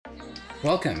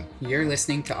Welcome. You're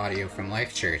listening to audio from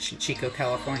Life Church in Chico,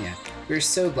 California. We're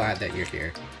so glad that you're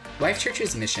here. Life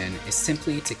Church's mission is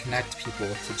simply to connect people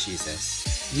to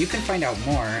Jesus. You can find out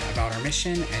more about our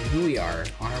mission and who we are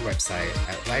on our website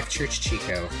at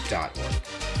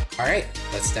lifechurchchico.org. All right,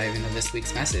 let's dive into this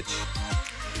week's message.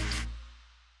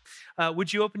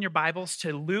 Would you open your Bibles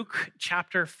to Luke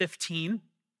chapter 15?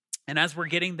 And as we're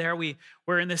getting there,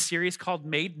 we're in this series called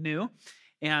Made New.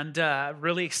 And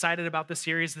really excited about the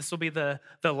series. This will be the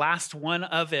last one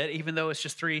of it, even though it's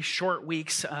just 3 short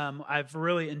weeks. I've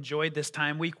really enjoyed this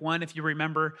time. Week 1, if you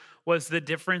remember, was the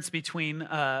difference between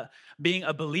being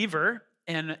a believer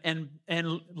and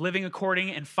living according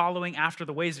and following after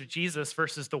the ways of Jesus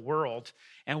versus the world,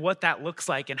 and what that looks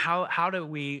like, and how do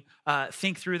we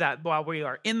think through that while we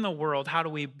are in the world. How do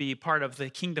we be part of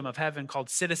the kingdom of heaven, called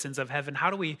citizens of heaven?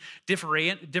 How do we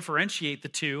differentiate the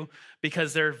two,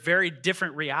 because they're very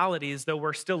different realities, though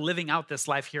we're still living out this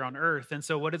life here on earth. And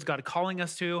so what is God calling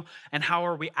us to, and how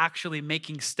are we actually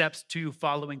making steps to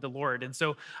following the Lord? And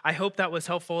so I hope that was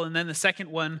helpful. And then the second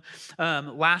one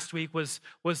last week was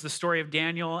the story of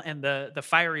Daniel and the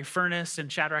fiery furnace,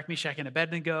 and Shadrach, Meshach, and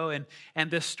Abednego, and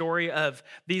this story of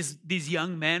these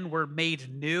young men were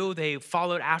made new. They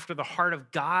followed after the heart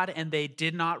of God, and they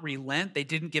did not relent. They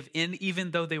didn't give in,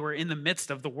 even though they were in the midst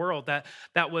of the world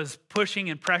that was pushing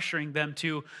and pressuring them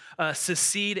to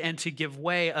secede and to give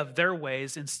way of their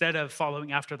ways instead of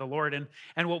following after the Lord.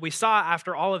 And what we saw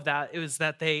after all of that is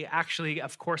that they actually,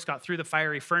 of course, got through the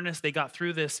fiery furnace. They got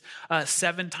through this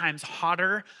 7 times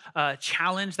hotter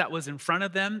challenge that was in front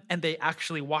of them, and they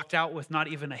actually walked out with not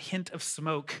even a hint of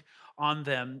smoke on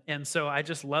them. And so I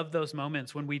just love those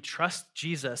moments when we trust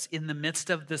Jesus in the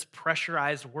midst of this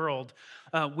pressurized world.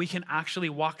 We can actually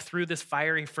walk through this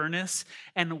fiery furnace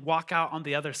and walk out on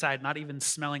the other side, not even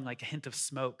smelling like a hint of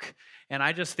smoke. And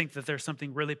I just think that there's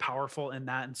something really powerful in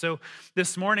that. And so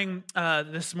this morning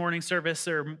service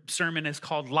or sermon is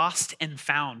called Lost and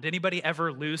Found. Anybody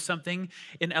ever lose something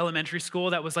in elementary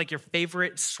school that was like your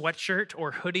favorite sweatshirt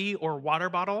or hoodie or water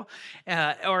bottle?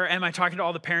 Or am I talking to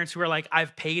all the parents who are like,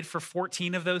 I've paid for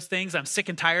 14 of those things. I'm sick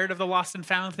and tired of the lost and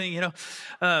found thing,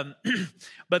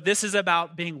 But this is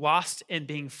about being lost and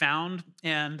being found,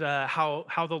 and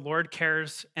how the Lord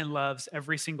cares and loves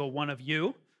every single one of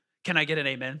you. Can I get an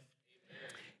amen?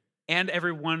 And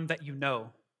everyone that you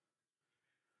know.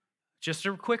 Just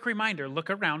a quick reminder, look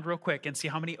around real quick and see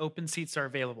how many open seats are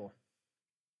available.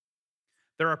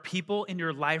 There are people in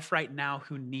your life right now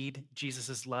who need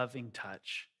Jesus' loving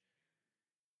touch.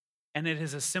 And it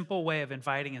is a simple way of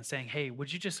inviting and saying, hey,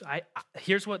 would you just,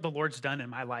 here's what the Lord's done in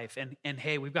my life. And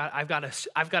hey, I've got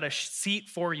a seat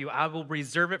for you. I will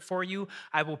reserve it for you.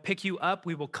 I will pick you up.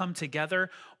 We will come together.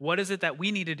 What is it that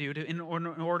we need to do in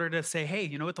order to say, hey,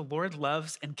 you know what? The Lord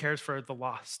loves and cares for the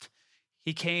lost.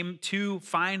 He came to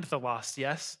find the lost,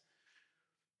 yes?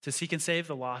 To seek and save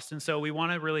the lost. And so we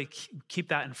want to really keep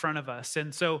that in front of us.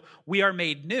 And so we are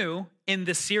made new in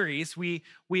this series. We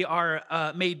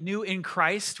are made new in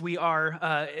Christ. We are,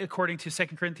 according to 2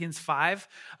 Corinthians 5,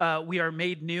 we are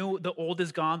made new. The old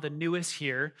is gone, the new is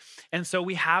here. And so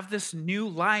we have this new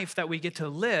life that we get to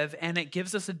live, and it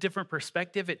gives us a different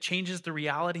perspective. It changes the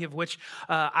reality of which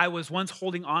I was once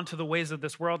holding on to the ways of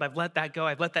this world. I've let that go.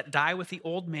 I've let that die with the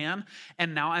old man,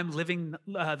 and now I'm living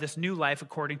this new life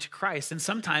according to Christ. And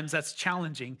sometimes that's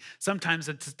challenging. Sometimes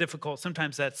it's difficult.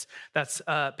 Sometimes that's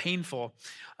painful.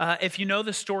 If you know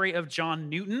the story of John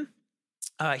Newton,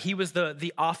 he was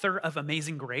the author of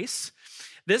Amazing Grace.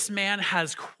 This man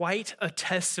has quite a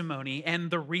testimony,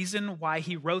 and the reason why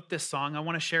he wrote this song, I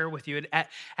want to share with you. At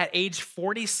age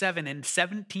 47 in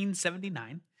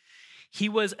 1779, he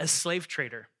was a slave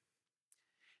trader.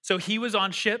 So he was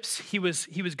on ships, he was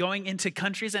going into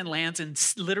countries and lands and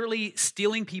literally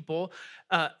stealing people,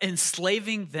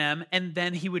 enslaving them, and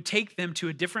then he would take them to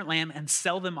a different land and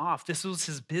sell them off. This was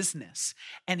his business,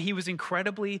 and he was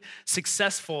incredibly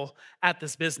successful at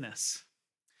this business.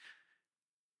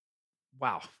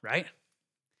 Wow, right?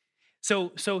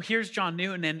 So here's John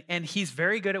Newton, and he's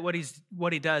very good at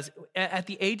what he does. At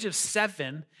the age of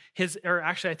 7,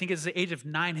 I think it's the age of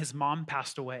 9, his mom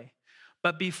passed away.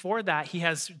 But before that, he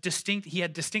had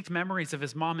distinct memories of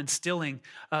his mom instilling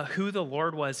who the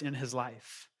Lord was in his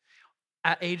life.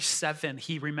 At age 7,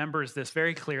 he remembers this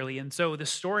very clearly. And so the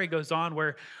story goes on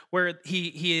where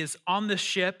he is on the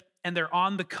ship, and they're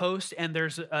on the coast, and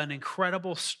there's an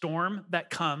incredible storm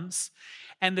that comes.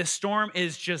 and the storm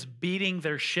is just beating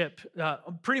their ship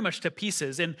pretty much to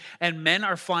pieces. And men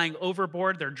are flying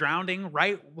overboard. They're drowning,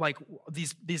 right? Like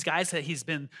these guys that he's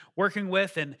been working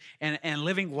with and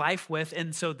living life with.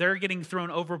 And so they're getting thrown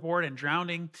overboard and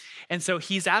drowning. And so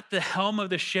he's at the helm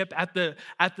of the ship, at the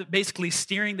basically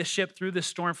steering the ship through the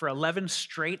storm for 11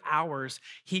 straight hours.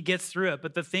 He gets through it.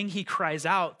 But the thing he cries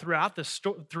out throughout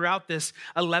this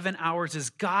 11 hours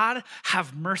is, God,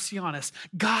 have mercy on us.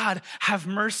 God, have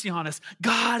mercy on us.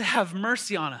 God, have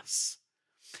mercy on us.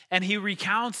 And he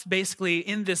recounts basically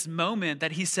in this moment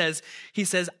that he says,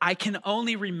 I can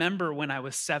only remember when I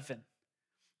was 7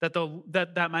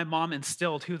 that my mom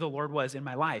instilled who the Lord was in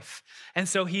my life. And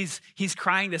so he's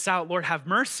crying this out, Lord, have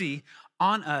mercy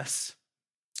on us.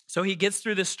 So he gets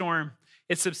through the storm,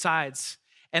 it subsides.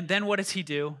 And then what does he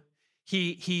do?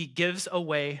 He gives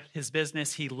away his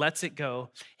business. He lets it go.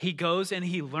 He goes and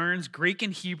he learns Greek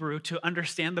and Hebrew to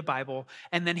understand the Bible.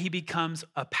 And then he becomes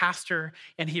a pastor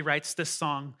and he writes this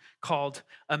song called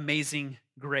Amazing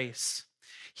Grace.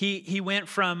 He went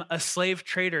from a slave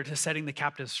trader to setting the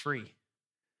captives free.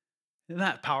 Isn't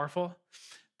that powerful?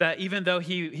 That even though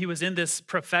he was in this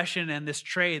profession and this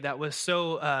trade that was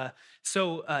so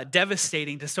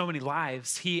devastating to so many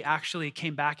lives, he actually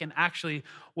came back and actually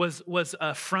was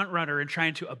a front runner in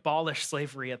trying to abolish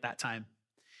slavery at that time.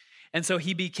 And so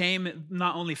he became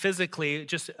not only physically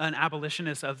just an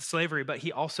abolitionist of slavery, but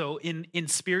he also, in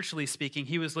spiritually speaking,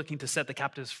 he was looking to set the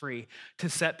captives free, to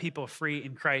set people free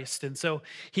in Christ. And so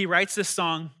he writes this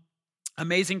song,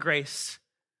 Amazing Grace.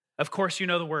 Of course, you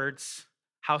know the words,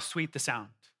 how sweet the sound.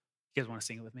 You guys want to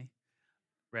sing it with me?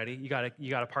 Ready? You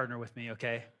gotta partner with me,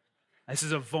 okay? This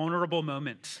is a vulnerable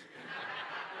moment.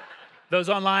 Those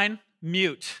online,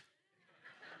 mute.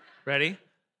 Ready?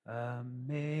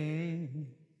 Amazing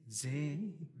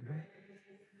grace,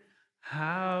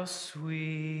 how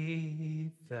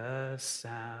sweet the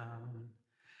sound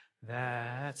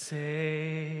that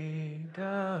saved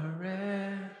a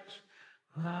wretch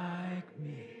like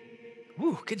me.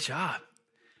 Ooh, good job.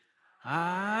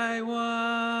 I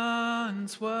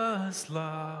once was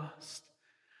lost,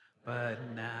 but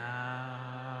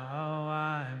now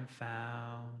I'm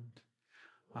found.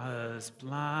 Was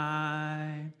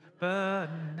blind, but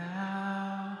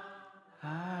now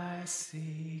I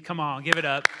see. Come on, give it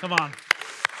up. Come on.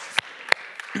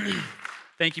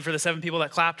 Thank you for the 7 people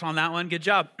that clapped on that one. Good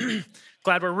job.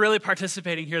 Glad we're really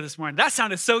participating here this morning. That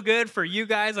sounded so good for you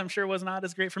guys. I'm sure it was not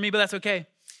as great for me, but that's okay.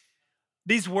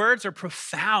 These words are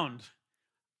profound.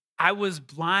 I was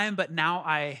blind, but now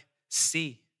I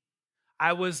see.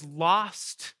 I was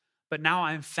lost, but now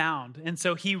I'm found. And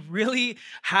so he really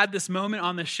had this moment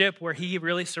on the ship where he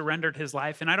really surrendered his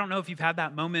life. And I don't know if you've had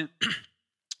that moment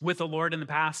with the Lord in the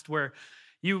past where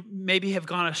you maybe have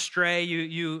gone astray,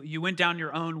 you went down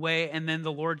your own way, and then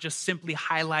the Lord just simply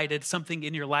highlighted something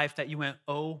in your life that you went,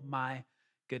 oh my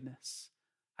goodness,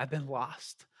 I've been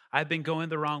lost. I've been going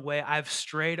the wrong way. I've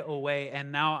strayed away,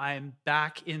 and now I'm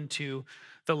back into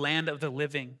the land of the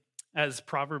living, as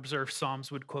Proverbs or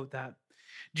Psalms would quote that.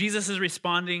 Jesus is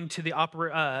responding to the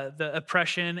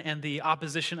oppression and the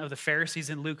opposition of the Pharisees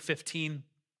in Luke 15.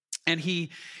 And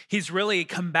he's really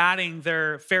combating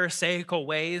their Pharisaical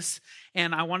ways.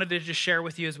 And I wanted to just share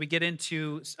with you as we get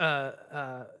into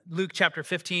Luke chapter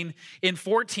 15. In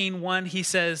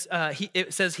 14:1,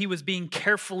 it says he was being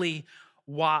carefully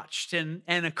watched. And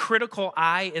a critical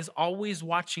eye is always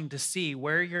watching to see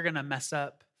where you're going to mess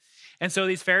up. And so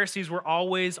these Pharisees were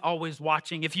always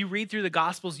watching. If you read through the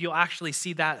Gospels, you'll actually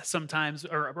see that sometimes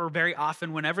or very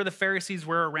often. Whenever the Pharisees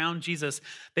were around Jesus,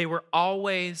 they were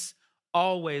always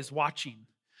watching.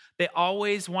 They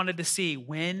always wanted to see,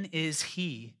 when is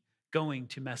he going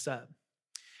to mess up?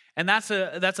 And that's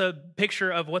a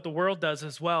picture of what the world does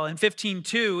as well. In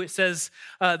 15:2, it says,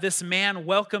 this man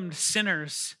welcomed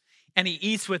sinners and he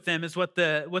eats with them, is what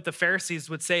the Pharisees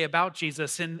would say about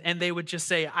Jesus. And they would just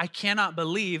say, I cannot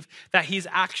believe that he's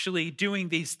actually doing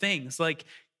these things, like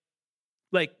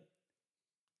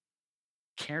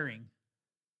caring,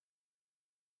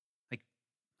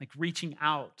 like reaching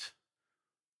out,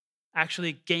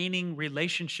 actually gaining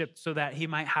relationship so that he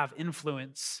might have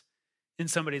influence in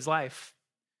somebody's life.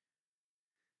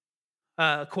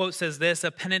 A quote says this,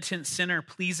 a penitent sinner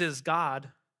pleases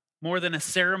God more than a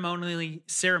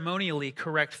ceremonially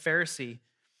correct Pharisee.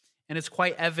 And it's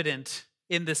quite evident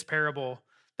in this parable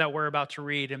that we're about to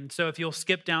read. And so if you'll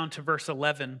skip down to verse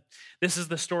 11, this is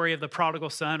the story of the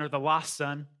prodigal son or the lost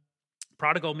son.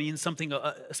 Prodigal means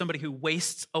somebody who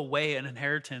wastes away an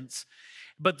inheritance.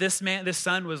 But this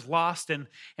son was lost. And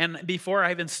before I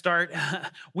even start,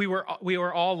 we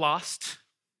were all lost.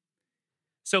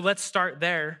 So let's start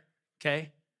there,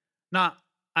 okay? Not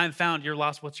I'm found, you're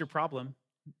lost, what's your problem?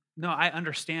 No, I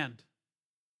understand.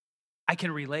 I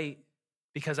can relate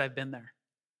because I've been there.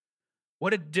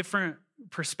 What a different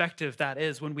perspective that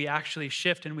is when we actually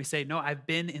shift and we say, no, I've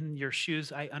been in your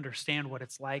shoes. I understand what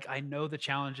it's like. I know the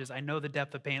challenges. I know the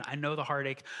depth of pain. I know the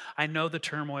heartache. I know the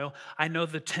turmoil. I know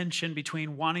the tension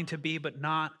between wanting to be but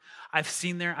not. I've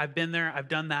seen there. I've been there. I've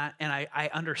done that. And I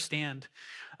understand.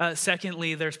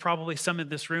 Secondly, there's probably some in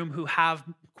this room who have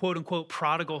quote unquote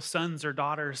prodigal sons or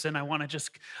daughters. And I want to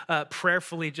just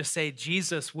prayerfully just say,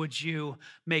 Jesus, would you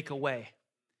make a way?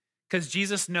 Because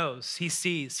Jesus knows, he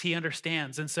sees, he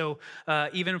understands. And so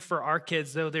even for our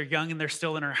kids, though they're young and they're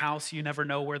still in our house, you never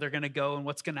know where they're going to go and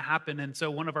what's going to happen. And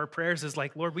so one of our prayers is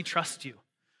like, Lord, we trust you.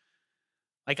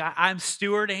 Like I'm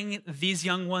stewarding these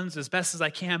young ones as best as I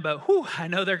can, but I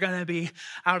know they're going to be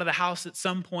out of the house at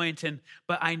some point.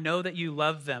 But I know that you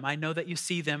love them. I know that you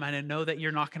see them, and I know that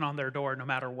you're knocking on their door no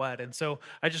matter what. And so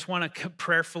I just want to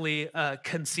prayerfully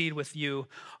concede with you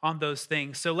on those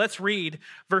things. So let's read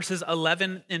verses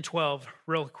 11 and 12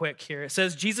 real quick here. It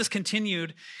says, Jesus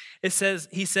continued. He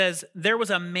says, there was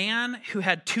a man who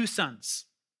had two sons.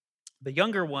 The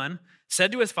younger one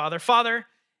said to his father, Father,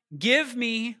 give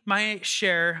me my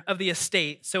share of the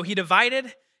estate. So he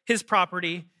divided his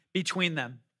property between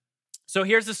them. So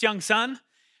here's this young son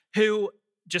who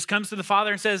just comes to the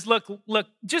father and says, look,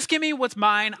 just give me what's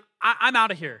mine. I'm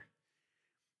out of here.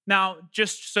 Now,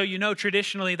 just so you know,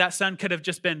 traditionally that son could have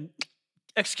just been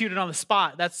executed on the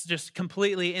spot. That's just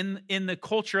completely in the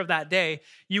culture of that day.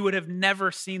 You would have never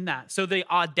seen that. So the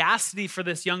audacity for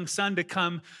this young son to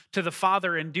come to the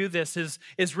father and do this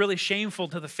is really shameful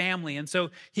to the family. And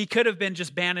so he could have been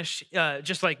just banished,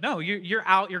 just like, no, you're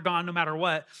out, you're gone no matter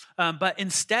what. But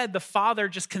instead, the father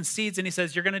just concedes and he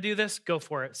says, you're going to do this? Go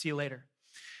for it. See you later.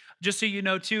 Just so you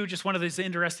know, too, just one of these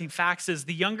interesting facts is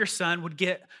the younger son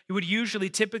would usually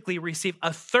typically receive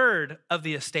a third of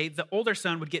the estate. The older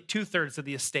son would get 2/3 of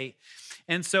the estate.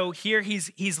 And so here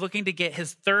he's looking to get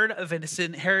his third of his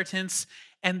inheritance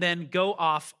and then go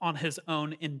off on his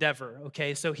own endeavor,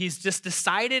 okay? So he's just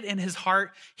decided in his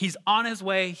heart, he's on his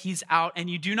way, he's out, and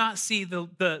you do not see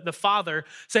the father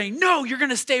saying, no, you're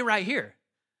going to stay right here.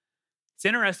 It's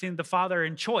interesting, the father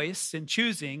in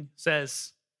choosing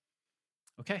says,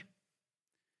 okay.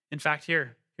 In fact,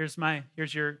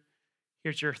 here's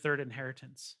your third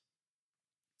inheritance.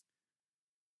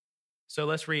 So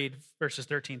let's read verses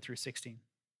 13 through 16. It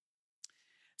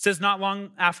says, not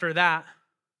long after that,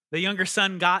 the younger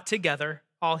son got together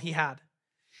all he had.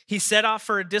 He set off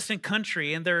for a distant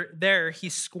country, and there he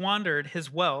squandered his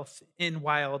wealth in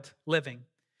wild living.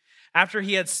 After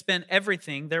he had spent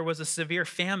everything, there was a severe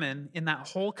famine in that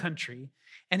whole country,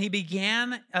 and he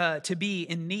began to be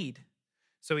in need.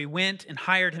 So he went and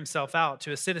hired himself out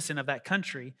to a citizen of that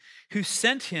country who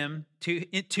sent him to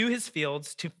his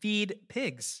fields to feed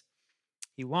pigs.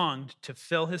 He longed to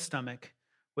fill his stomach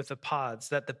with the pods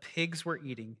that the pigs were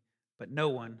eating, but no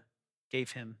one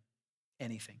gave him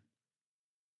anything.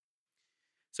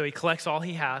 So he collects all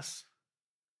he has,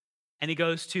 and he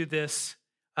goes to this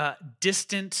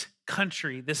distant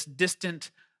country, this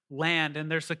distant land. And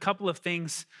there's a couple of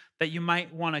things that you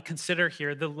might want to consider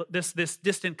here. This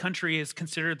distant country is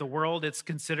considered the world. It's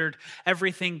considered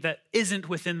everything that isn't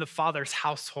within the Father's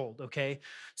household, okay?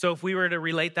 So if we were to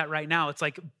relate that right now, it's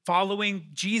like following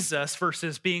Jesus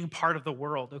versus being part of the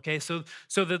world, okay? So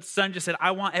the son just said,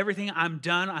 I want everything. I'm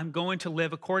done. I'm going to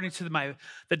live according to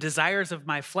the desires of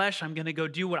my flesh. I'm going to go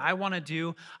do what I want to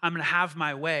do. I'm going to have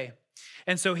my way.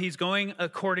 And so he's going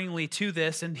accordingly to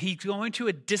this, and he's going to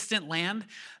a distant land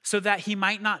so that he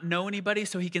might not know anybody,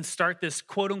 so he can start this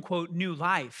quote unquote new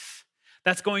life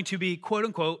that's going to be quote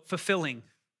unquote fulfilling.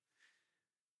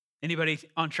 Anybody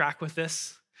on track with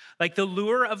this? Like the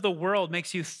lure of the world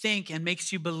makes you think and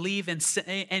makes you believe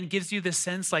and gives you this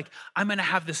sense like, I'm going to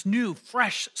have this new,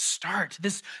 fresh start,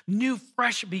 this new,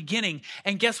 fresh beginning.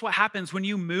 And guess what happens when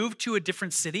you move to a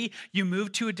different city, you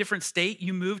move to a different state,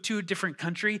 you move to a different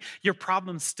country, your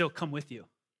problems still come with you.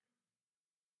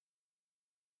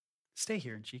 Stay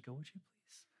here in Chico, would you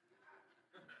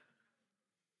please?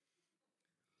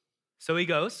 So he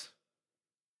goes.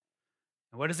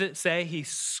 And what does it say? He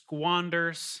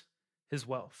squanders his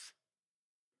wealth.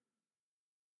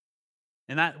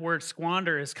 And that word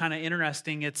squander is kind of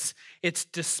interesting. It's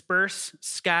disperse,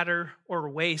 scatter, or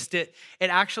waste. It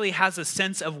actually has a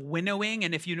sense of winnowing.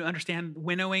 And if you understand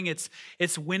winnowing, it's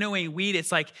winnowing wheat.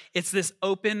 It's like, it's this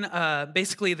open,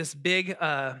 basically this big,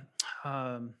 what's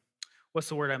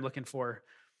the word I'm looking for?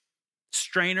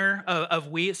 Strainer of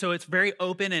wheat. So it's very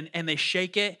open and they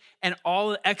shake it and all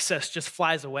the excess just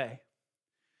flies away.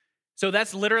 So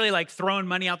that's literally like throwing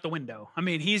money out the window. I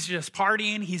mean, he's just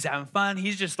partying, he's having fun,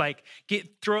 he's just like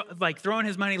throwing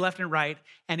his money left and right,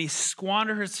 and he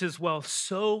squanders his wealth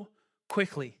so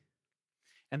quickly.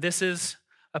 And this is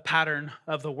a pattern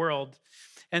of the world.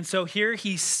 And so here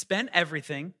he spent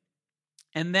everything,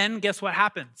 and then guess what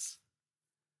happens?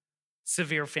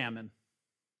 Severe famine.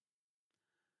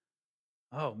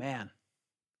 Oh man,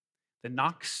 the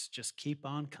knocks just keep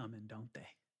on coming, don't they?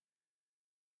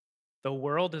 The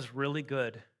world is really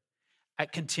good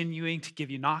at continuing to give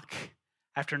you knock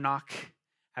after knock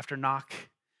after knock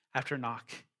after knock.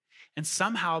 And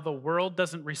somehow the world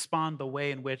doesn't respond the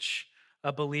way in which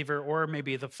a believer or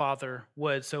maybe the Father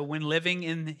would. So when living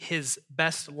in his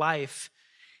best life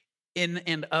in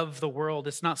and of the world,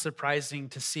 it's not surprising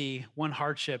to see one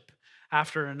hardship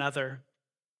after another.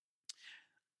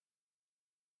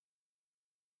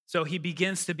 So he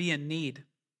begins to be in need.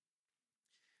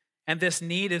 And this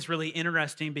need is really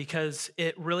interesting because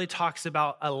it really talks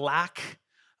about a lack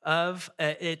of,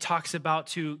 it talks about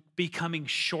to becoming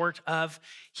short of.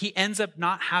 He ends up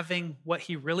not having what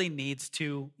he really needs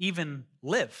to even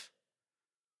live.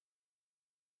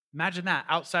 Imagine that.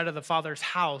 Outside of the Father's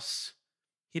house,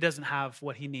 he doesn't have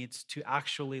what he needs to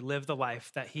actually live the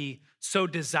life that he so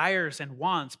desires and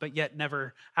wants, but yet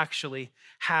never actually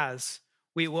has.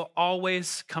 We will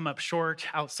always come up short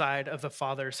outside of the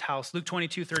Father's house. Luke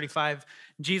 22:35,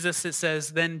 Jesus, it says,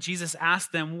 then Jesus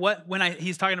asked them,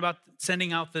 he's talking about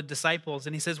sending out the disciples,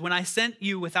 and he says, when I sent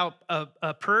you without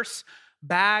a purse,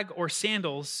 bag, or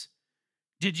sandals,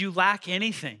 did you lack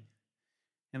anything?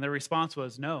 And the response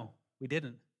was, no, we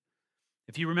didn't.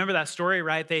 If you remember that story,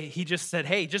 right, he just said,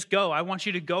 hey, just go. I want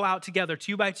you to go out together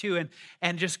 2 by 2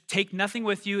 and just take nothing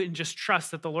with you and just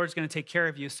trust that the Lord's going to take care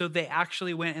of you. So they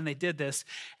actually went and they did this.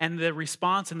 And the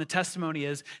response and the testimony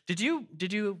is, did you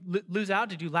lose out?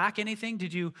 Did you lack anything?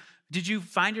 Did you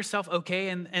find yourself okay?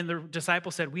 And the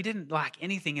disciples said, we didn't lack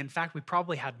anything. In fact, we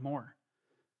probably had more.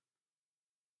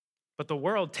 But the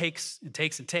world takes and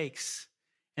takes and takes.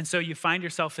 And so you find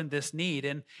yourself in this need.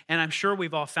 And I'm sure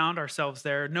we've all found ourselves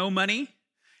there. No money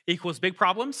equals big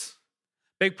problems.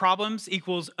 Big problems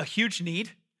equals a huge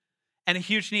need. And a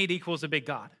huge need equals a big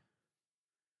God.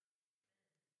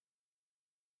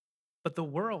 But the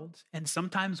world, and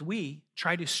sometimes we,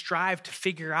 try to strive to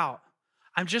figure out,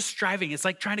 I'm just striving. It's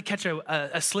like trying to catch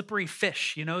a slippery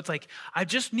fish. You know, it's like, I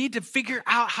just need to figure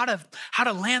out how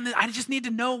to land this. I just need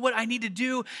to know what I need to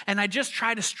do. And I just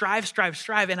try to strive.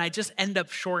 And I just end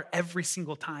up short every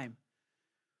single time.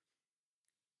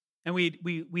 And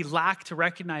we lack to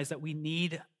recognize that we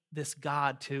need this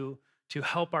God to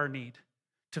help our need,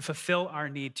 to fulfill our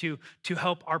need, to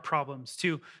help our problems,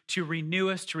 to renew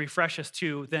us, to refresh us,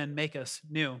 to then make us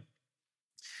new.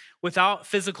 Without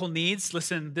physical needs,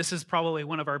 listen, this is probably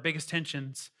one of our biggest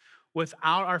tensions.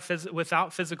 Without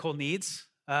physical needs,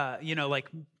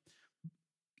 like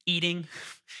eating,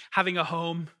 having a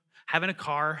home, having a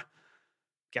car,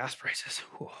 gas prices.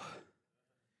 Whew.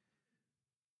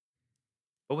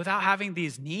 But without having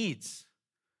these needs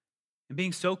and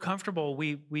being so comfortable,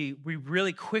 we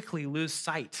really quickly lose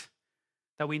sight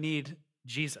that we need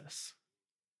Jesus.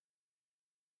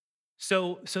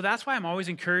 So that's why I'm always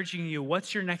encouraging you,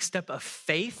 what's your next step of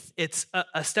faith? It's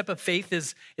a step of faith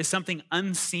is something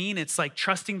unseen. It's like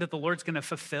trusting that the Lord's going to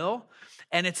fulfill.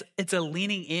 And it's a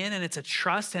leaning in and it's a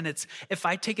trust. And it's, if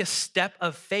I take a step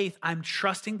of faith, I'm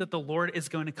trusting that the Lord is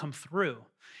going to come through.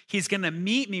 He's going to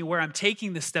meet me where I'm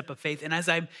taking this step of faith. And as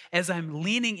I'm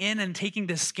leaning in and taking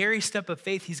this scary step of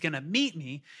faith, he's going to meet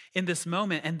me in this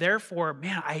moment. And therefore,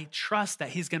 man, I trust that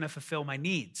he's going to fulfill my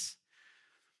needs.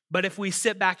 But if we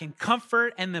sit back in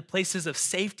comfort and the places of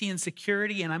safety and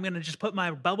security, and I'm going to just put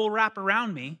my bubble wrap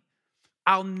around me,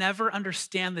 I'll never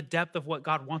understand the depth of what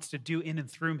God wants to do in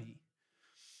and through me.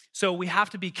 So we have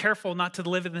to be careful not to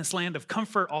live in this land of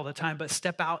comfort all the time, but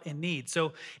step out in need.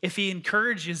 So if he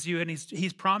encourages you and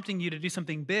he's prompting you to do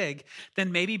something big,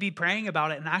 then maybe be praying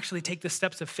about it and actually take the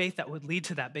steps of faith that would lead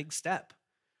to that big step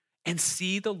and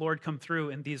see the Lord come through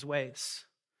in these ways.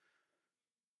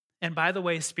 And by the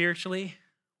way, spiritually,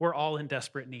 we're all in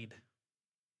desperate need.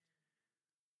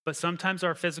 But sometimes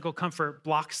our physical comfort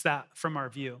blocks that from our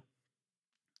view.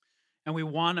 And we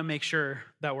want to make sure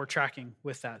that we're tracking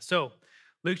with that. So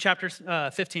Luke chapter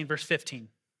 15, verse 15.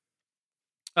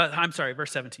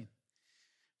 Verse 17.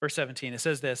 Verse 17, it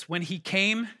says this, when he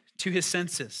came to his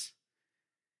senses,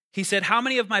 he said, how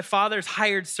many of my father's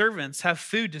hired servants have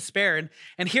food to spare?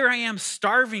 And here I am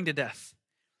starving to death.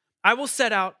 I will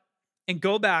set out and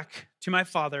go back to my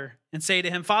father and say to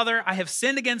him, Father, I have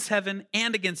sinned against heaven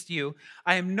and against you.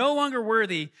 I am no longer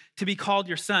worthy to be called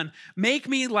your son. Make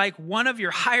me like one of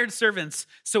your hired servants.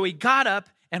 So he got up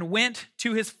and went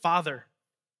to his father.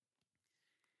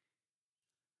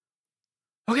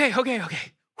 Okay.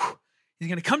 Whew. He's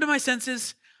going to come to my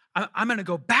senses. I'm going to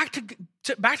go back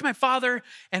to my father.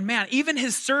 And man, even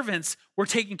his servants were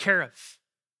taken care of.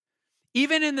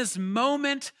 Even in this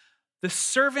moment, the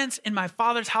servants in my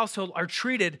father's household are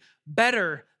treated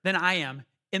better than I am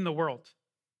in the world.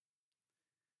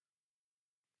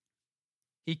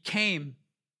 He came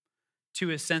to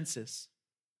his senses.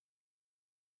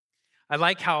 I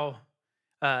like how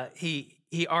he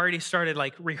already started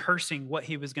like rehearsing what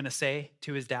he was going to say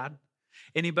to his dad.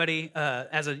 Anybody,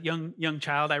 as a young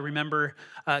child, I remember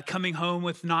coming home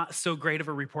with not so great of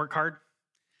a report card.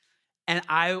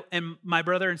 And my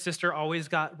brother and sister always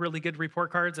got really good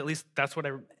report cards. At least that's what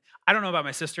I don't know about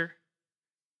my sister.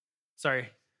 Sorry.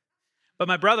 But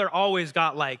my brother always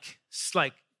got like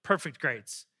perfect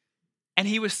grades. And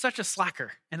he was such a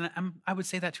slacker. And I would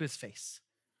say that to his face.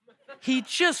 He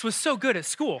just was so good at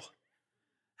school.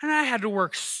 And I had to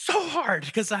work so hard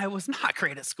because I was not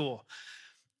great at school.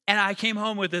 And I came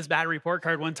home with this bad report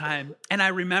card one time. And I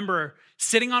remember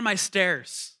sitting on my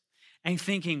stairs and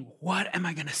thinking, what am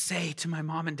I going to say to my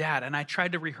mom and dad? And I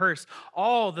tried to rehearse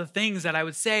all the things that I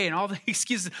would say and all the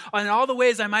excuses and all the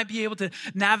ways I might be able to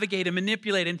navigate and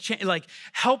manipulate and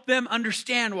help them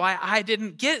understand why I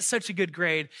didn't get such a good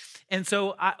grade. And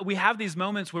so we have these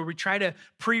moments where we try to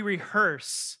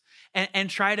pre-rehearse and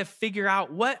try to figure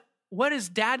out what is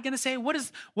dad going to say? What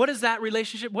is that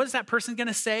relationship? What is that person going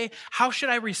to say? How should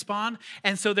I respond?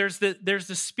 And so there's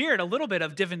the spirit, a little bit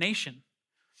of divination.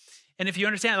 And if you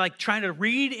understand, like trying to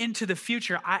read into the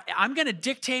future, I'm going to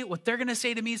dictate what they're going to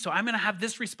say to me. So I'm going to have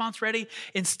this response ready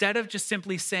instead of just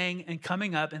simply saying and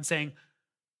coming up and saying,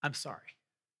 I'm sorry.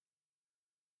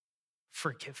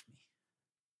 Forgive me.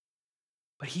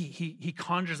 But he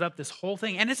conjures up this whole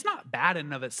thing. And it's not bad in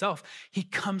and of itself. He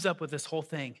comes up with this whole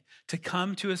thing to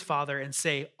come to his father and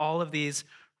say all of these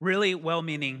really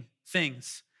well-meaning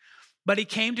things. But he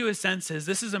came to his senses.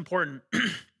 This is important.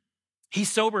 He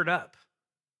sobered up.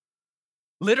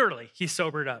 Literally, he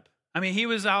sobered up. I mean, he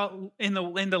was out in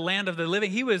the land of the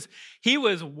living. He was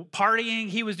partying.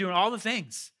 He was doing all the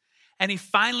things. And he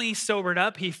finally sobered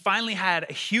up. He finally had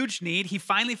a huge need. He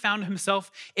finally found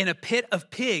himself in a pit of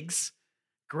pigs.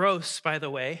 Gross, by the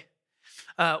way.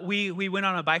 We went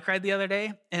on a bike ride the other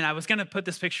day, and I was going to put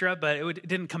this picture up, but it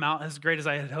didn't come out as great as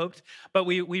I had hoped. But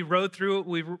we rode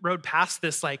past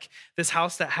this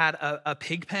house that had a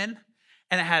pig pen.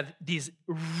 And it had these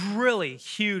really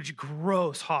huge,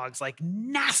 gross hogs, like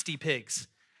nasty pigs.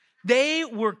 They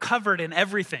were covered in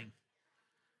everything.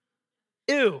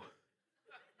 Ew.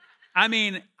 I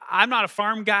mean, I'm not a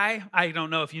farm guy. I don't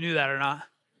know if you knew that or not.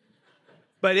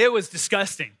 But it was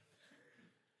disgusting.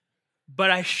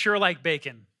 But I sure like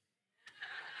bacon.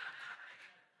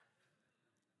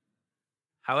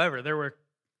 However, there were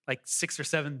like 6 or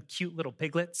 7 cute little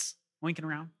piglets winking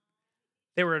around.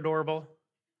 They were adorable.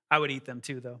 I would eat them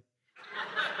too, though.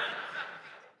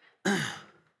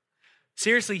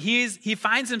 Seriously, he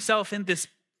finds himself in this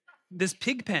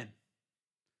pig pen.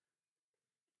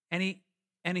 And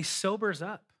he sobers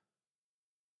up.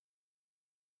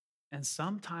 And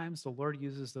sometimes the Lord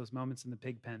uses those moments in the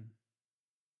pig pen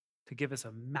to give us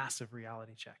a massive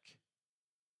reality check.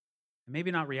 And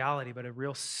maybe not reality, but a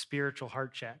real spiritual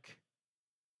heart check.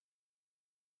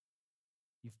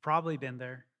 You've probably been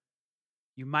there.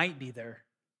 You might be there.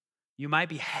 You might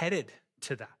be headed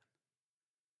to that.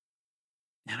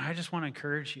 And I just want to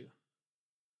encourage you.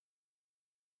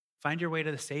 Find your way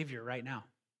to the Savior right now.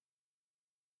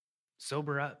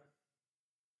 Sober up.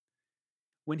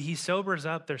 When he sobers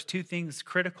up, there's 2 things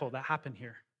critical that happen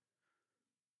here.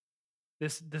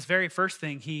 This very first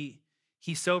thing, he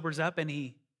sobers up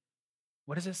and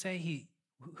what does it say?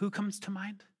 Who comes to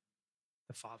mind?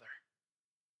 The Father.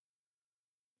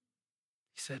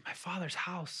 He said, my Father's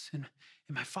house, and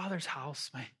in my Father's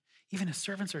house, even his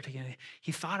servants are taken.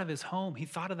 He thought of his home. He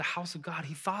thought of the house of God.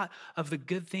 He thought of the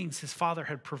good things his Father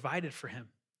had provided for him.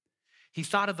 He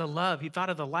thought of the love. He thought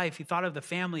of the life. He thought of the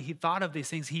family. He thought of these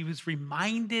things. He was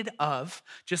reminded of,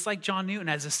 just like John Newton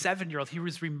as a 7-year-old, he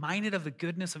was reminded of the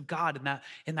goodness of God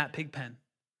in that pig pen.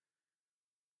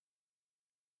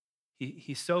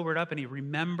 He sobered up and he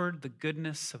remembered the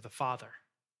goodness of the Father.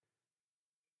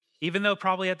 Even though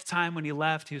probably at the time when he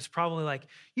left, he was probably like,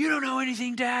 you don't know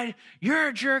anything, Dad. You're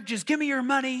a jerk. Just give me your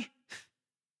money.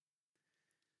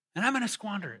 And I'm going to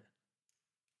squander it.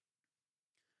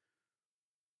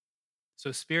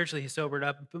 So spiritually, he sobered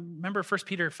up. Remember 1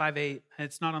 Peter 5:8.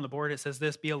 It's not on the board. It says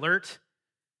this, be alert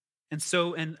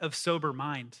and of sober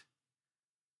mind.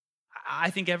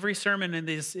 I think every sermon in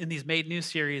these Made New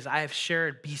series I have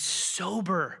shared, be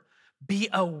sober, Be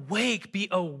awake, be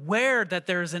aware that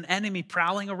there's an enemy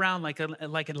prowling around like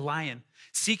a lion,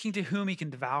 seeking to whom he can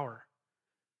devour.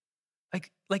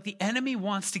 Like the enemy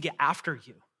wants to get after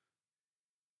you.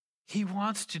 He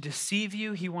wants to deceive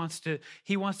you. He wants to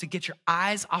get your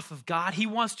eyes off of God. He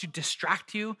wants to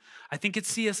distract you. I think it's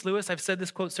C.S. Lewis. I've said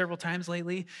this quote several times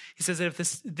lately. He says that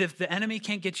if the enemy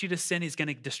can't get you to sin, he's going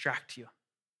to distract you.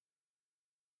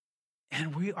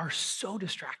 And we are so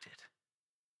distracted.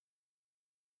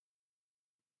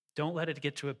 Don't let it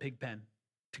get to a pig pen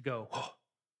to go, oh,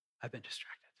 I've been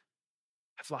distracted.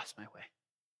 I've lost my way.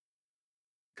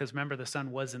 Because remember, the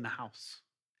son was in the house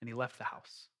and he left the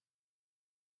house.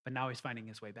 But now he's finding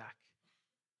his way back.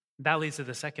 That leads to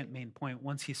the second main point.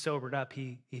 Once he sobered up,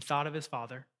 he thought of his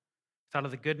father, thought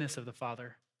of the goodness of the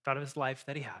father, thought of his life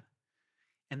that he had.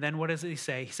 And then what does he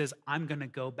say? He says, I'm going to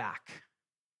go back.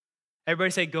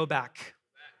 Everybody say, go back.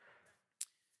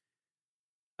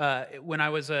 When I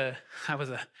was a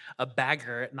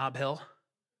bagger at Nob Hill,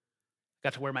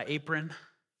 got to wear my apron.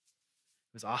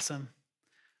 It was awesome.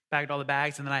 Bagged all the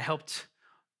bags, and then I helped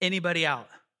anybody out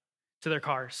to their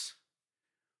cars,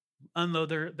 unload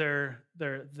their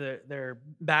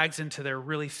bags into their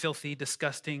really filthy,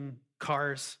 disgusting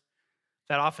cars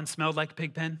that often smelled like a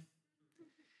pig pen.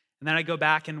 And then I go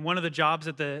back, and one of the jobs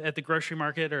at the grocery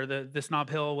market or this Nob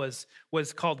Hill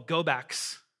was called Go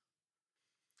Backs.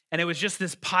 And it was just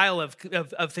this pile of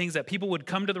things that people would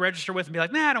come to the register with and be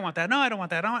like, nah, I don't want that. No, I don't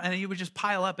want that. And you would just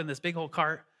pile up in this big old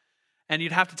cart. And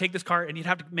you'd have to take this cart and you'd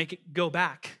have to make it go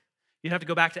back. You'd have to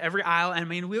go back to every aisle. And I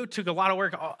mean, we took a lot of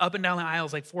work up and down the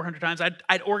aisles like 400 times.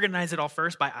 I'd organize it all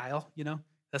first by aisle, you know?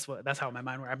 That's how my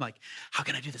mind works. I'm like, how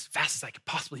can I do this as fast as I could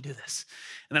possibly do this?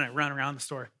 And then I run around the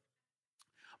store.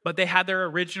 But they had their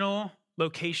original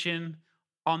location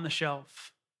on the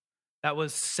shelf that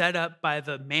was set up by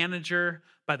the manager,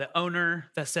 by the owner,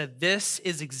 that said, this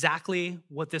is exactly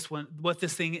what this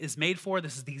thing is made for.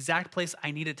 This is the exact place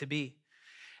I need it to be.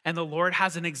 And the Lord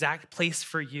has an exact place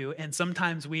for you. And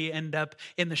sometimes we end up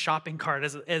in the shopping cart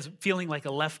as feeling like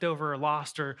a leftover or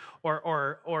lost or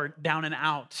down and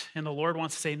out. And the Lord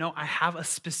wants to say, no, I have a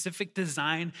specific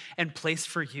design and place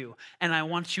for you. And I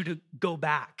want you to go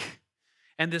back.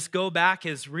 And this go back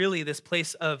is really this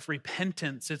place of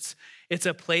repentance. It's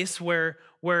a place where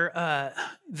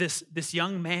this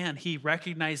young man, he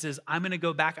recognizes, I'm going to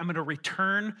go back. I'm going to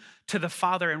return to the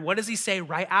Father. And what does he say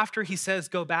right after he says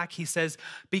go back? He says,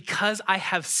 because I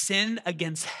have sinned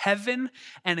against heaven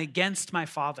and against my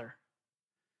Father.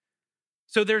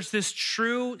 So there's this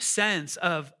true sense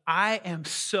of, I am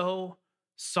so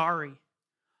sorry.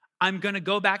 I'm going to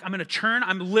go back. I'm going to turn.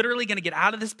 I'm literally going to get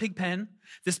out of this pig pen,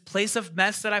 this place of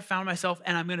mess that I found myself,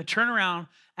 and I'm going to turn around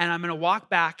and I'm going to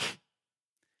walk back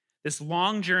this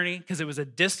long journey because it was a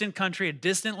distant country, a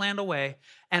distant land away,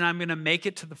 and I'm going to make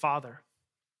it to the Father.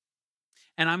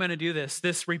 And I'm going to do this.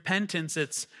 This repentance,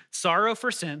 it's sorrow for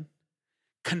sin,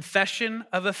 confession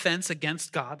of offense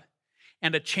against God,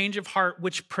 and a change of heart,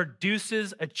 which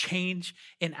produces a change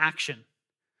in action.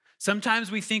 Sometimes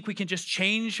we think we can just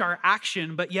change our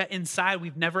action, but yet inside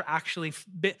we've never actually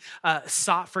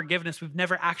sought forgiveness. We've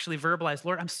never actually verbalized,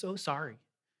 Lord, I'm so sorry.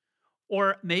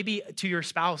 Or maybe to your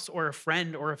spouse or a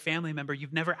friend or a family member,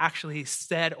 you've never actually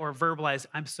said or verbalized,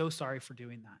 I'm so sorry for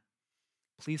doing that.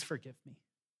 Please forgive me.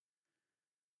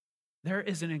 There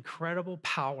is an incredible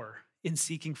power in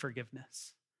seeking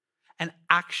forgiveness and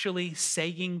actually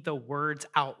saying the words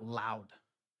out loud.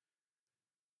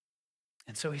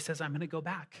 And so he says, I'm going to go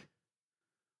back.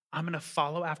 I'm going to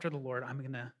follow after the Lord. I'm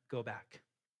going to go back.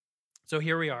 So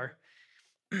here we are.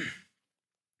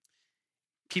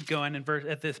 Keep going. At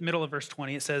the middle of verse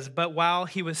 20, it says, but while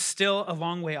he was still a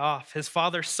long way off, his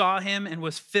father saw him and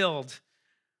was filled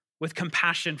with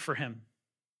compassion for him.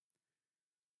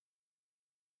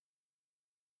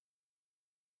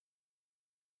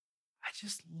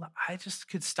 I just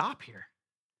could stop here.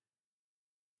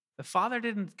 The father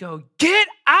didn't go, get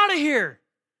out of here.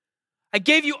 I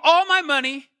gave you all my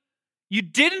money. You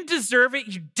didn't deserve it.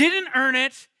 You didn't earn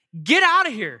it. Get out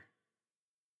of here.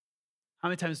 How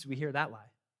many times do we hear that lie?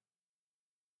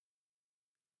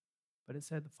 But it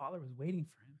said the father was waiting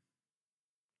for him.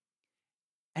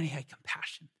 And he had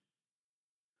compassion.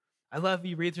 I love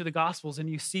you read through the Gospels and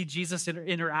you see Jesus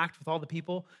interact with all the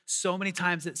people. So many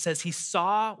times it says he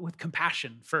saw with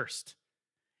compassion first.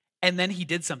 And then he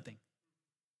did something.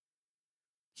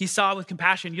 He saw with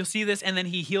compassion. You'll see this, and then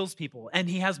he heals people. And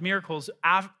he has miracles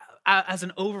as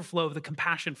an overflow of the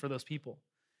compassion for those people.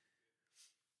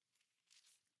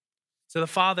 So the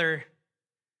father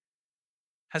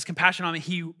has compassion on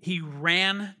him. He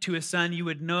ran to his son. You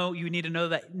need to know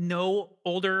that no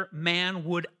older man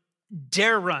would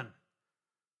dare run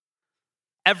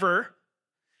ever,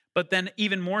 but then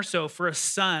even more so for a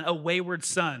son, a wayward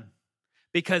son,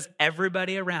 because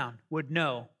everybody around would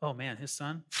know, oh man, his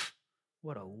son,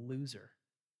 what a loser.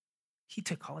 He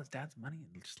took all his dad's money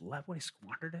and just left what he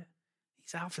squandered it.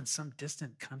 He's out in some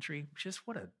distant country. Just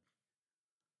what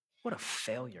a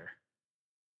failure.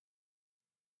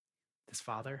 This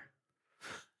father,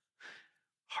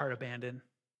 heart abandoned,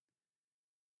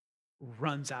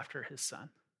 runs after his son.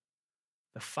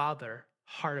 The father,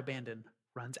 heart abandoned,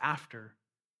 runs after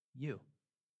you.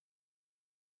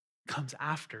 Comes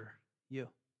after you.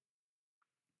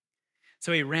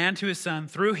 So he ran to his son,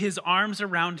 threw his arms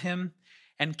around him,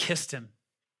 and kissed him.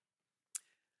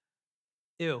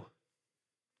 Ew.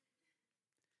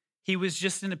 He was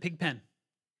just in a pig pen.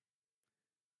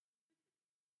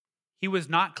 He was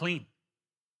not clean.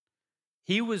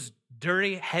 He was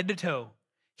dirty head to toe.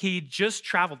 He just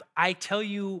traveled. I tell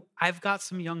you, I've got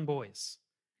some young boys.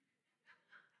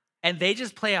 And they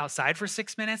just play outside for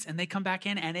 6 minutes and they come back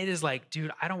in and it is like,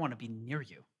 dude, I don't want to be near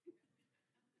you.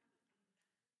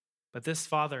 But this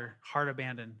father, heart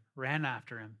abandoned, ran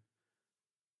after him,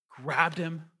 grabbed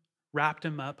him, wrapped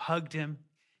him up, hugged him,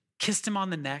 kissed him on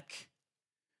the neck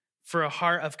for a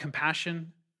heart of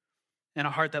compassion and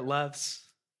a heart that loves.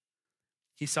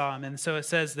 He saw him. And so it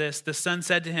says this, the son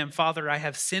said to him, Father, I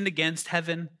have sinned against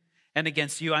heaven and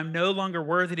against you. I'm no longer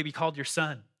worthy to be called your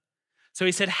son. So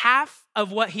he said half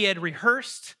of what he had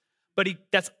rehearsed, but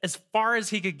that's as far as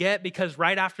he could get, because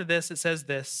right after this, it says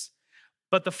this,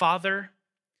 but the father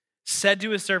said to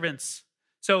his servants,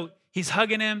 so he's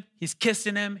hugging him, he's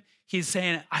kissing him, he's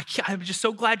saying, I'm just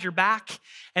so glad you're back.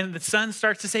 And the son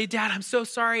starts to say, Dad, I'm so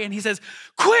sorry. And he says,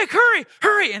 quick,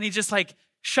 hurry. And he just like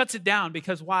shuts it down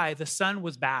because why? The son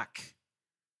was back.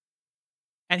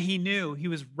 And he knew, he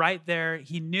was right there.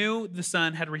 He knew the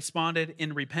son had responded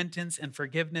in repentance and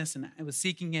forgiveness and was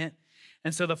seeking it.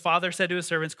 And so the father said to his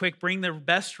servants, quick, bring the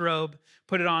best robe,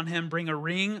 put it on him,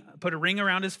 put a ring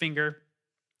around his finger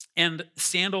and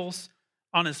sandals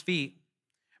on his feet.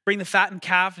 Bring the fattened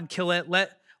calf and kill it.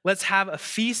 Let's have a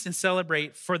feast and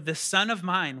celebrate, for the son of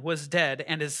mine was dead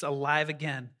and is alive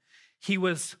again. He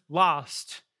was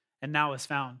lost and now is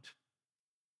found.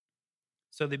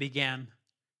 So they began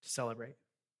to celebrate.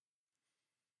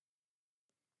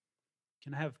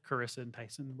 Can I have Carissa and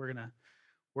Tyson? We're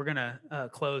gonna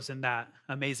close in that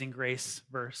amazing grace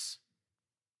verse.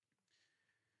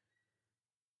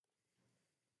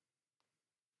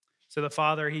 So the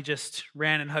father, he just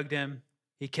ran and hugged him.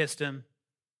 He kissed him.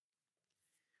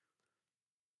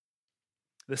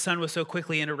 The son was so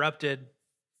quickly interrupted.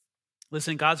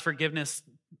 Listen, God's forgiveness,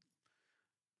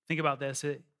 think about this.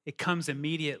 It comes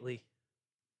immediately.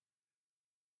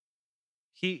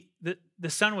 The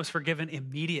son was forgiven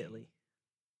immediately.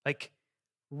 Like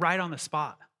right on the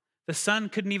spot. The son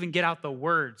couldn't even get out the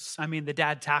words. I mean, the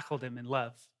dad tackled him in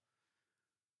love.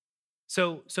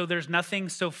 So there's nothing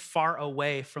so far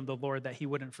away from the Lord that he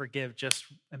wouldn't forgive just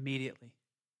immediately.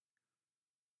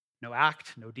 No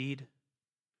act, no deed.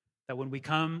 That when we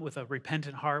come with a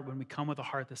repentant heart, when we come with a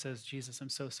heart that says, Jesus, I'm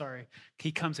so sorry,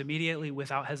 he comes immediately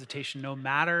without hesitation, no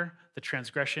matter the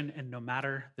transgression and no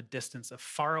matter the distance, a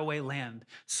faraway land,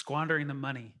 squandering the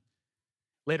money.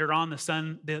 Later on,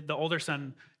 the older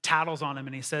son tattles on him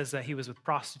and he says that he was with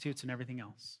prostitutes and everything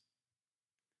else.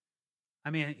 I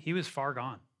mean, he was far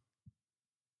gone.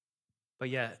 But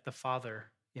yet the father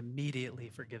immediately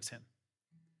forgives him.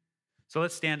 So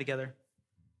let's stand together.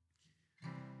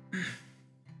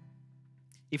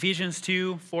 Ephesians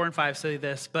 2:4-5 say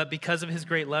this, but because of his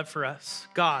great love for us,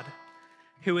 God,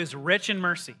 who is rich in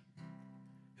mercy,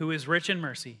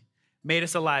 made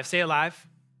us alive. Say alive.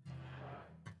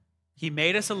 He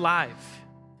made us alive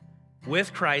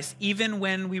with Christ, even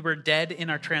when we were dead in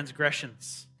our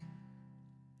transgressions.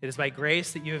 It is by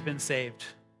grace that you have been saved.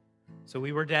 So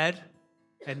we were dead,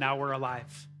 and now we're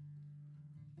alive.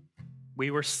 We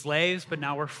were slaves, but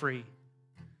now we're free.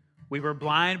 We were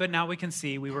blind, but now we can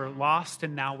see. We were lost,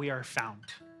 and now we are found.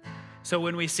 So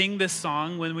when we sing this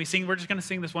song, we're just going to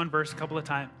sing this one verse a couple of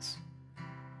times.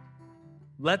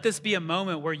 Let this be a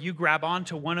moment where you grab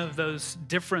onto one of those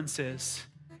differences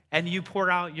and you pour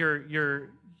out your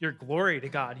glory to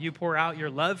God. You pour out your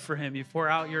love for him. You pour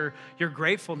out your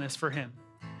gratefulness for him.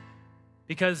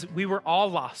 Because we were all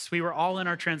lost. We were all in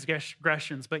our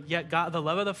transgressions, but yet God, the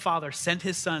love of the Father, sent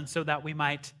his son so that we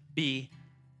might be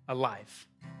alive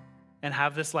and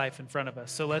have this life in front of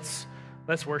us. So let's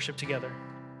worship together.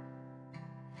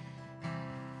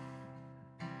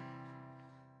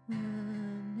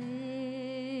 Amazing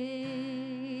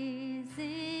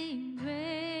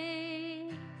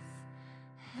grace,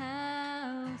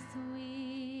 how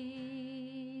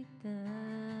sweet the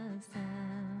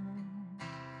sound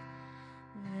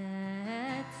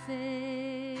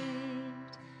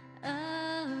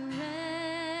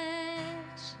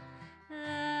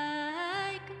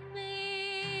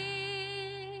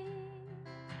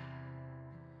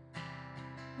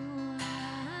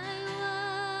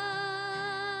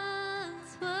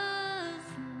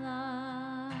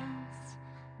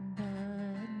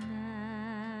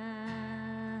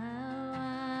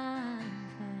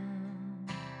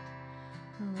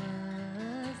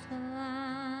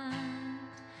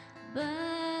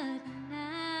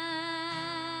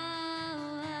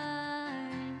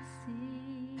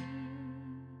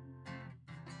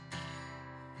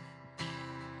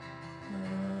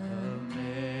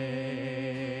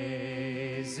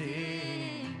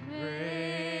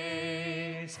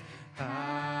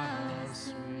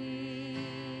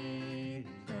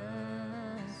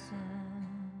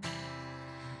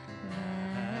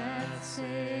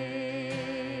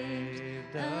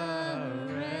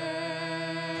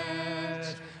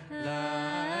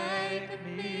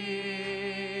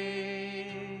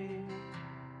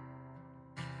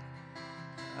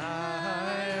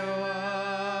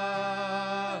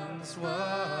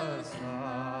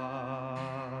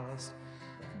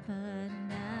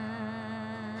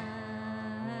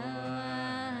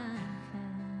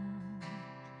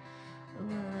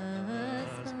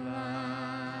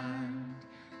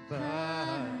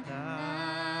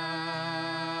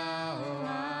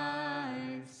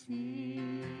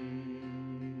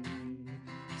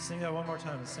sing that one more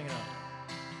time. Let's sing it out.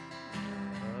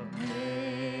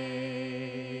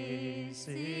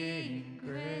 Amazing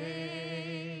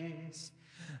grace,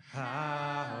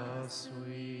 how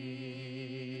sweet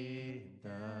the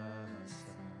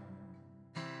sound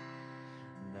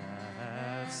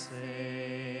that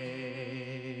saved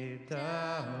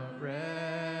a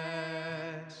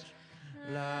wretch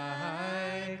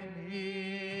like me.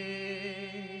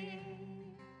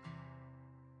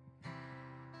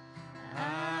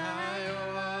 I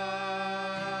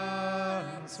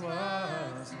once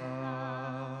was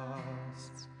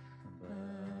lost, but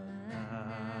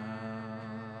now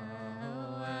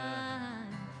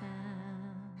I'm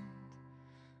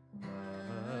found.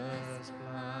 Was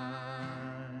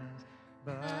blind,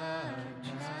 but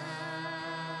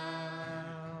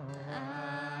now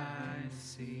I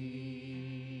see.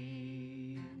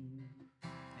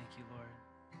 Thank you, Lord.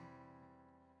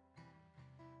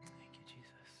 Thank you,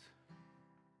 Jesus.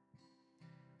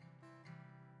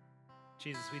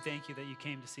 Jesus, we thank you that you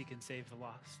came to seek and save the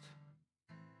lost.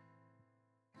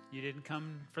 You didn't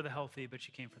come for the healthy, but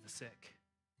you came for the sick.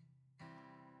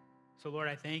 So, Lord,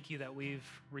 I thank you that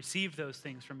we've received those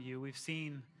things from you. We've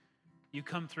seen you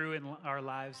come through in our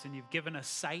lives, and you've given us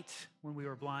sight when we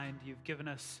were blind. You've given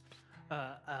us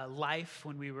a life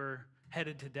when we were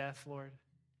headed to death, Lord.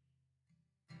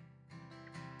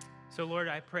 So, Lord,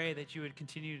 I pray that you would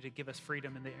continue to give us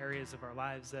freedom in the areas of our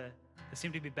lives that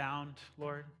seem to be bound,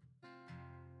 Lord.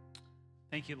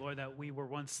 Thank you, Lord, that we were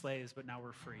once slaves, but now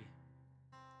we're free.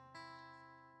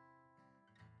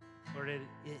 Lord, it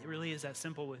really is that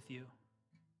simple with you.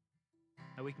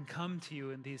 That we can come to you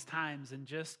in these times and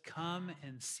just come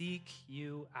and seek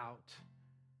you out.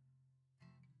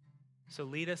 So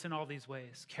lead us in all these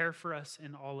ways. Care for us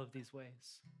in all of these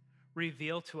ways.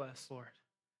 Reveal to us, Lord.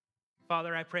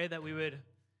 Father, I pray that we would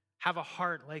have a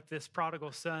heart like this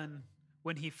prodigal son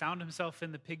when he found himself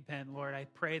in the pig pen. Lord, I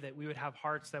pray that we would have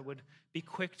hearts that would be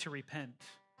quick to repent.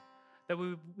 That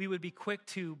we would be quick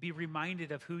to be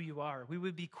reminded of who you are. We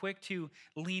would be quick to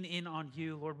lean in on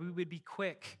you, Lord. We would be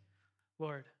quick,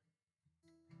 Lord,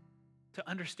 to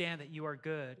understand that you are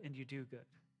good and you do good.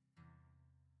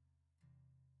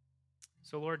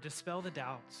 So, Lord, dispel the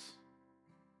doubts.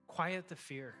 Quiet the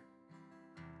fear.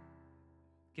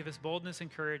 Give us boldness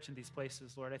and courage in these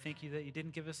places, Lord. I thank you that you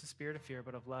didn't give us a spirit of fear,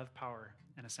 but of love, power,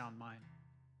 and a sound mind.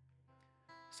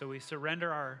 So we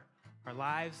surrender our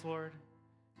lives, Lord.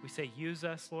 We say, use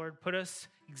us, Lord. Put us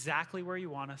exactly where you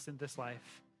want us in this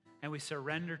life. And we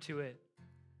surrender to it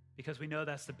because we know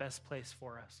that's the best place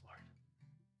for us, Lord.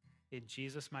 In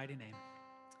Jesus' mighty name,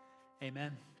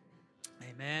 amen.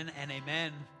 Amen and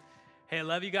amen. Hey, I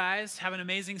love you guys. Have an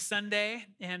amazing Sunday.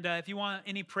 And if you want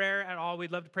any prayer at all,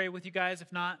 we'd love to pray with you guys.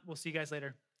 If not, we'll see you guys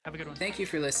later. Have a good one. Thank you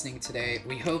for listening today.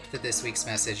 We hope that this week's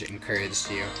message encouraged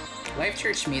you. Life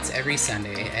Church meets every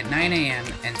Sunday at 9 a.m.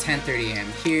 and 10:30 a.m.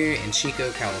 here in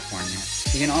Chico, California.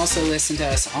 You can also listen to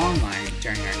us online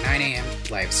during our 9 a.m.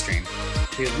 live stream.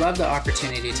 We would love the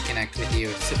opportunity to connect with you,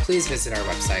 so please visit our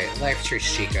website,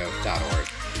 lifechurchchico.org.